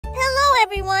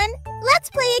everyone! Let's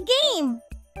play a game!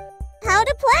 How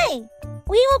to play?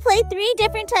 We will play 3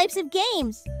 different types of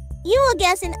games. You will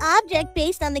guess an object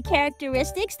based on the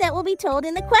characteristics that will be told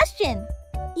in the question.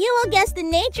 You will guess the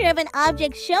nature of an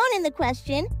object shown in the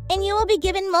question, and you will be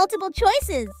given multiple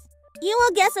choices. You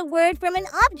will guess a word from an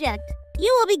object.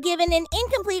 You will be given an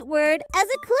incomplete word as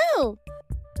a clue.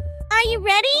 Are you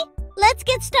ready? Let's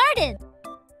get started.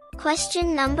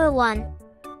 Question number 1.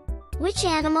 Which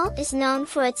animal is known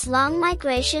for its long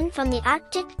migration from the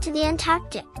Arctic to the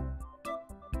Antarctic?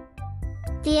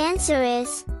 The answer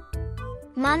is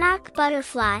monarch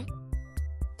butterfly.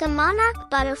 The monarch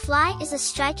butterfly is a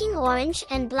striking orange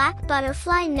and black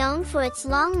butterfly known for its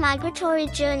long migratory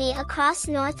journey across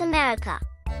North America.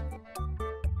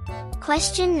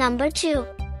 Question number 2.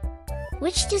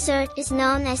 Which dessert is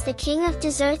known as the king of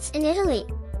desserts in Italy?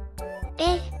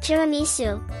 A.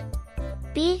 Tiramisu.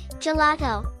 B.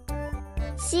 Gelato.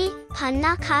 C.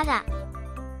 Panna cotta.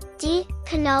 D.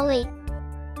 Cannoli.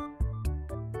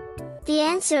 The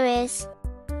answer is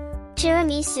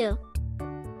tiramisu.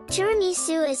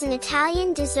 Tiramisu is an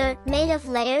Italian dessert made of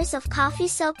layers of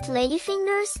coffee-soaked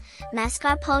ladyfingers,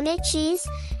 mascarpone cheese,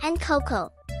 and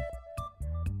cocoa.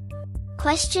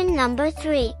 Question number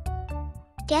 3.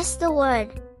 Guess the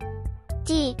word.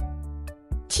 D.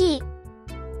 Tea.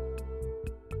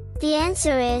 The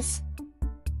answer is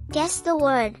guess the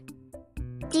word.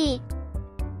 D.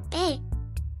 A.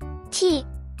 T.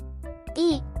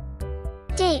 E.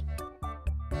 Date.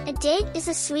 A date is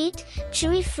a sweet,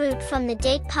 chewy fruit from the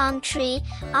date palm tree,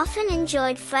 often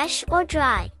enjoyed fresh or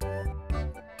dry.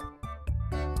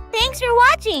 Thanks for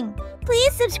watching!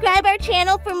 Please subscribe our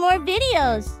channel for more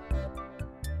videos.